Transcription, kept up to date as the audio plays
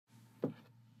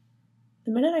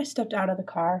The minute I stepped out of the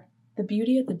car, the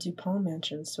beauty of the Dupont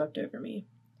mansion swept over me.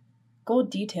 Gold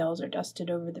details are dusted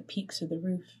over the peaks of the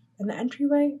roof, and the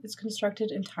entryway is constructed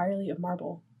entirely of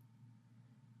marble.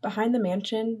 Behind the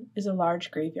mansion is a large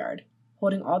graveyard,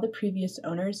 holding all the previous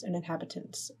owners and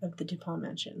inhabitants of the Dupont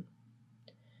mansion.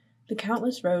 The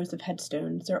countless rows of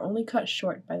headstones are only cut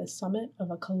short by the summit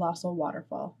of a colossal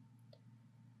waterfall.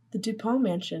 The Dupont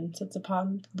mansion sits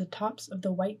upon the tops of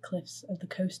the white cliffs of the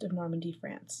coast of Normandy,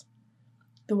 France.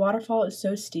 The waterfall is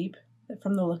so steep that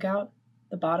from the lookout,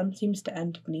 the bottom seems to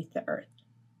end beneath the earth.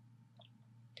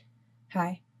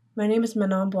 Hi, my name is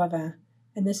Manon Boivin,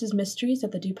 and this is Mysteries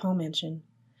at the Dupont Mansion.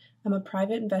 I'm a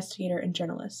private investigator and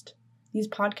journalist. These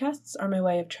podcasts are my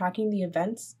way of tracking the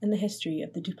events and the history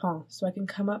of the Dupont so I can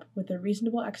come up with a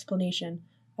reasonable explanation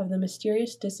of the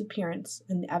mysterious disappearance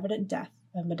and the evident death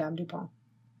of Madame Dupont.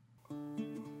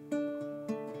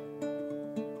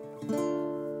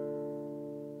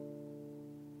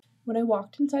 When I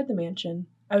walked inside the mansion,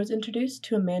 I was introduced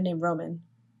to a man named Roman,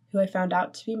 who I found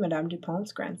out to be Madame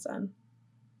Dupont's grandson.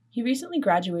 He recently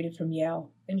graduated from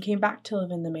Yale and came back to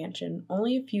live in the mansion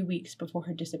only a few weeks before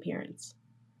her disappearance.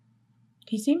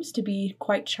 He seems to be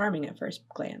quite charming at first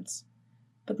glance,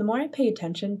 but the more I pay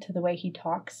attention to the way he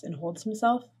talks and holds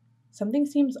himself, something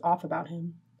seems off about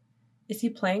him. Is he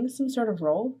playing some sort of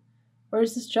role? Or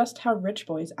is this just how rich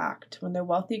boys act when their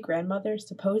wealthy grandmother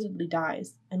supposedly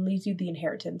dies and leaves you the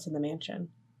inheritance in the mansion?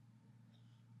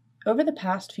 Over the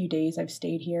past few days I've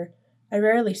stayed here, I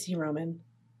rarely see Roman.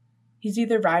 He's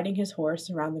either riding his horse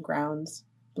around the grounds,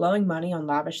 blowing money on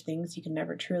lavish things he can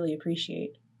never truly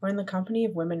appreciate, or in the company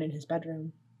of women in his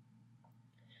bedroom.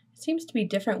 It seems to be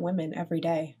different women every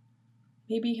day.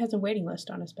 Maybe he has a waiting list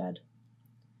on his bed.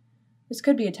 This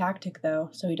could be a tactic, though,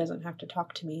 so he doesn't have to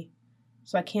talk to me,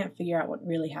 so I can't figure out what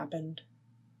really happened.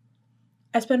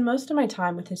 I spend most of my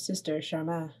time with his sister,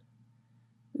 Charmaine.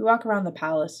 We walk around the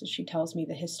palace as she tells me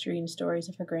the history and stories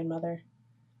of her grandmother.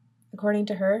 According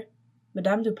to her,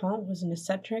 Madame Dupont was an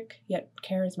eccentric yet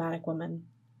charismatic woman.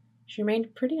 She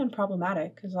remained pretty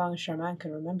unproblematic as long as Charmaine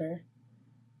could remember.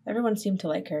 Everyone seemed to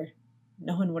like her.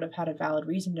 No one would have had a valid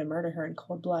reason to murder her in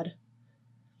cold blood.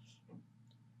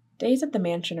 Days at the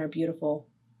mansion are beautiful,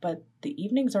 but the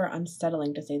evenings are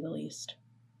unsettling to say the least.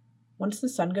 Once the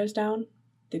sun goes down,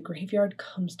 the graveyard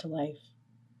comes to life.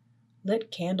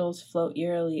 Lit candles float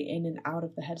eerily in and out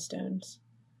of the headstones.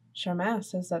 Charmaine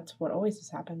says that's what always has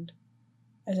happened.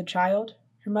 As a child,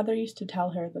 her mother used to tell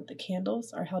her that the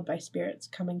candles are held by spirits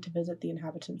coming to visit the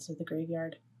inhabitants of the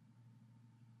graveyard.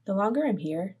 The longer I'm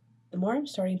here, the more I'm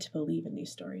starting to believe in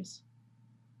these stories.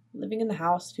 Living in the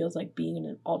house feels like being in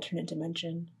an alternate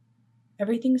dimension.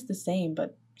 Everything's the same,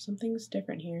 but something's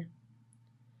different here.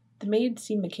 The maids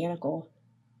seem mechanical,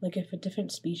 like if a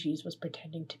different species was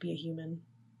pretending to be a human.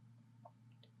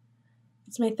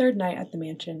 It's my third night at the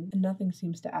mansion, and nothing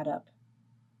seems to add up.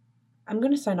 I'm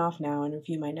going to sign off now and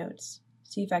review my notes,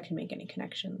 see if I can make any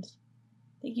connections.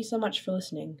 Thank you so much for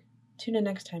listening. Tune in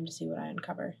next time to see what I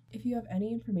uncover. If you have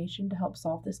any information to help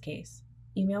solve this case,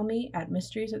 email me at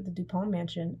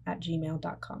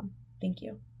mysteriesatthedupontmansion@gmail.com. Thank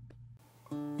you.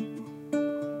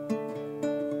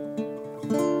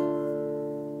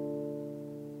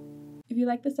 If you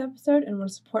like this episode and want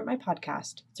to support my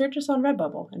podcast, search us on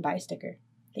Redbubble and buy a sticker.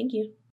 Thank you.